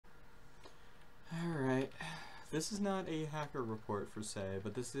This is not a hacker report per se,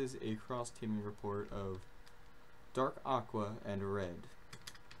 but this is a cross-teaming report of Dark Aqua and Red.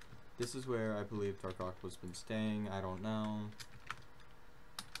 This is where I believe Dark Aqua's been staying. I don't know.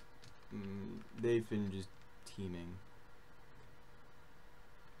 They've been just teaming.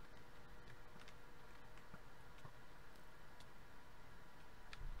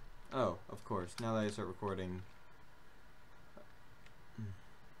 Oh, of course. Now that I start recording.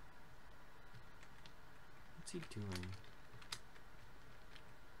 What's he doing?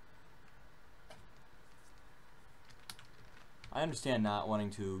 I understand not wanting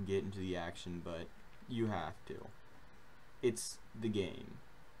to get into the action, but you have to. It's the game.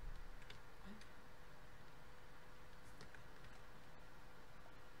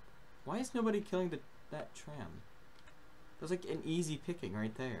 Why is nobody killing that tram? There's like an easy picking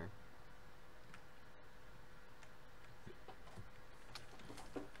right there.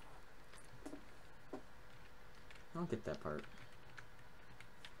 I don't get that part.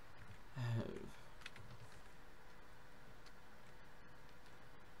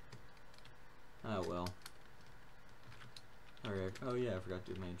 Oh well. Alright. Oh yeah, I forgot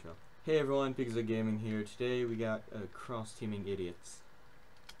to do my intro. Hey everyone, Pixel Gaming here. Today we got cross-teaming idiots.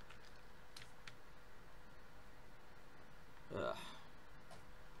 Ugh.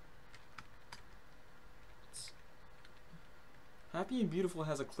 Happy and Beautiful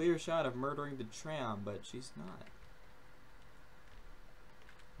has a clear shot of murdering the tram, but she's not.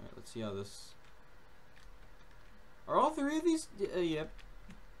 Alright, let's see how this... Are all three of these? Yep.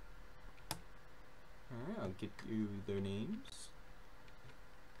 Alright, I'll get you their names.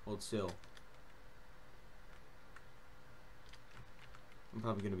 Hold still. I'm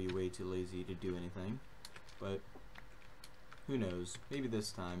probably going to be way too lazy to do anything, but who knows? Maybe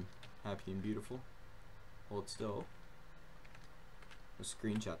this time. Happy and Beautiful. Hold still. I'll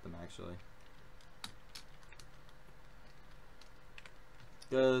screenshot them actually.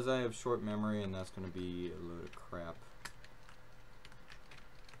 Because I have short memory and that's going to be a load of crap.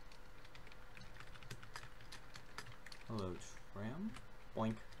 Hello, tram?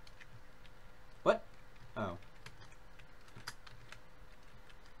 Boink. What? Oh.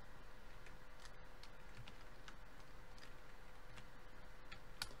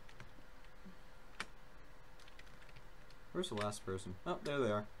 Where's the last person? Oh, there they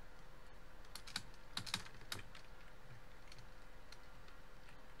are.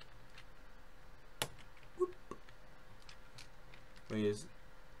 Whoop. Wait, is...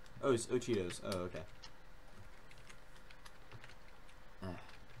 Oh, it's Cheetos. Oh, okay.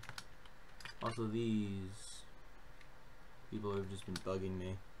 Also, these people have just been bugging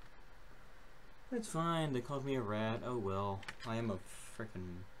me. It's fine, they called me a rat. Oh well. I am a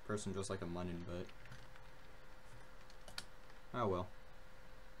frickin' person just like a munnin, but... Oh well.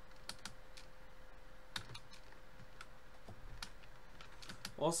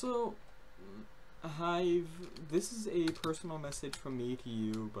 Also, this is a personal message from me to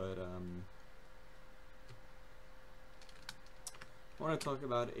you, but I want to talk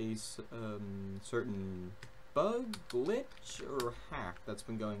about a certain bug, glitch, or hack that's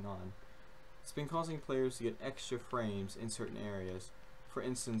been going on. It's been causing players to get extra frames in certain areas. For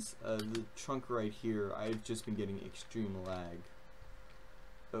instance, the trunk right here, I've just been getting extreme lag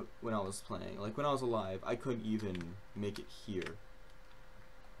when I was playing. Like, when I was alive, I couldn't even make it here.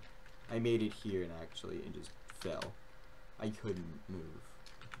 I made it here, and actually, it just fell. I couldn't move.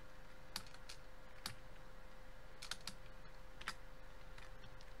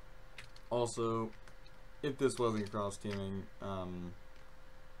 Also, if this wasn't cross-teaming,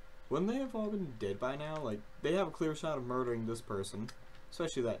 wouldn't they have all been dead by now? Like, they have a clear shot of murdering this person.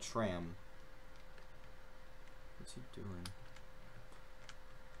 Especially that tram. What's he doing?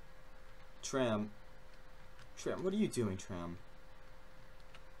 Tram, what are you doing, Tram?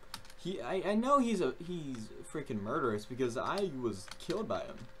 I know he's freaking murderous because I was killed by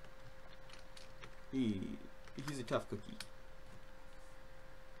him. He's a tough cookie.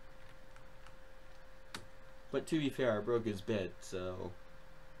 But to be fair, I broke his bed, so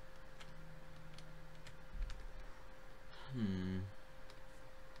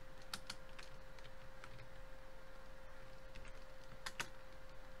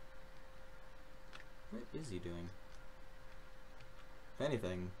what is he doing? If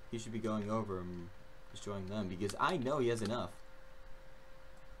anything, he should be going over and destroying them because I know he has enough.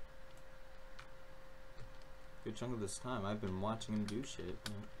 Good chunk of this time I've been watching him do shit.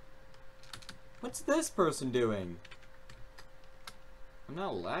 What's this person doing? I'm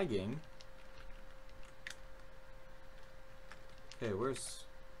not lagging. Okay, where's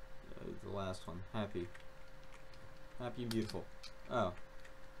the last one? Happy and Beautiful. Oh.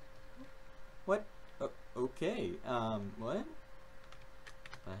 What? Oh, okay. Okay, what?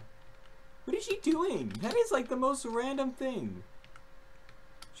 What is she doing? That is like the most random thing.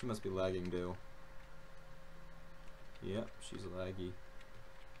 She must be lagging too. Yep, she's laggy.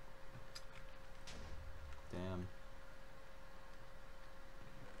 Damn.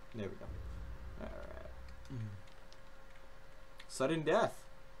 There we go. Alright. Sudden death.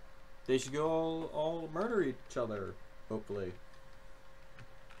 They should go all murder each other, hopefully.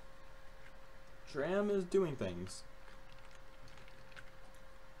 Tram is doing things.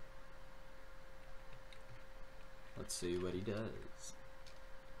 Let's see what he does.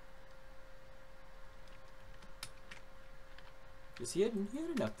 Yes, he had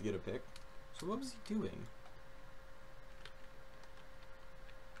enough to get a pick. So what was he doing?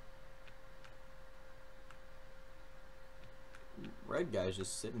 Red guy's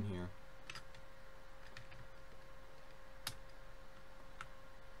just sitting here.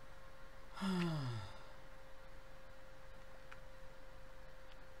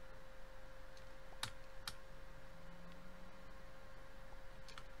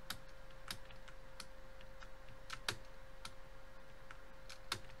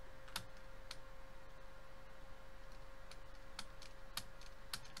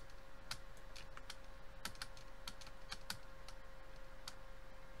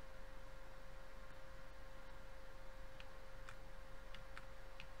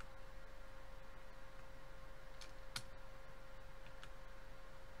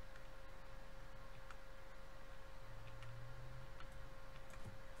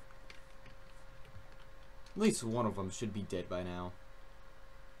 At least one of them should be dead by now.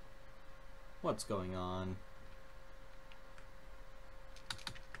 What's going on?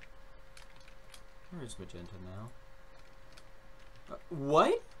 Where's Magenta now?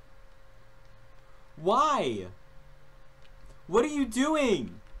 What? Why? What are you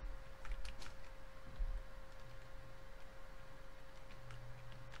doing?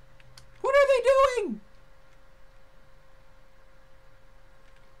 What are they doing?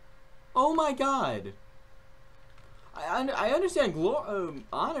 Oh my god. I understand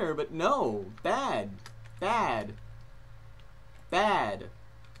honor, but no. Bad. Bad. Bad.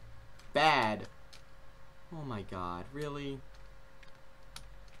 Bad. Oh my god, really?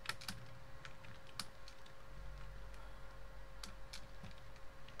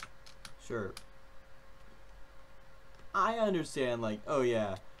 Sure. I understand, like, oh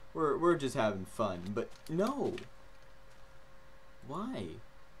yeah, we're just having fun, but no. Why?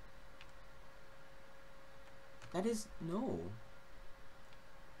 That is, no.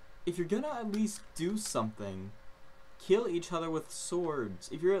 If you're gonna at least do something, kill each other with swords.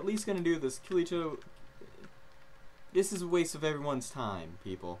 If you're at least gonna do this, kill each other. This is a waste of everyone's time,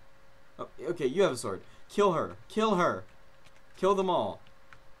 people. Oh, okay, you have a sword. Kill her. Kill her. Kill them all.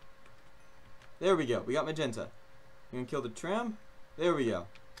 There we go. We got Magenta. You gonna kill the tram? There we go.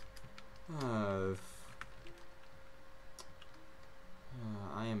 I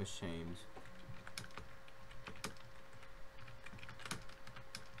am ashamed.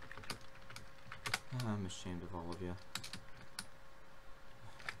 I'm ashamed of all of you.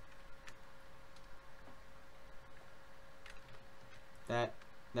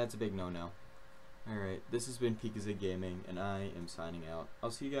 That's a big no-no. Alright, this has been Pika's Gaming, and I am signing out.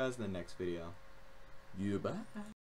 I'll see you guys in the next video. Bye.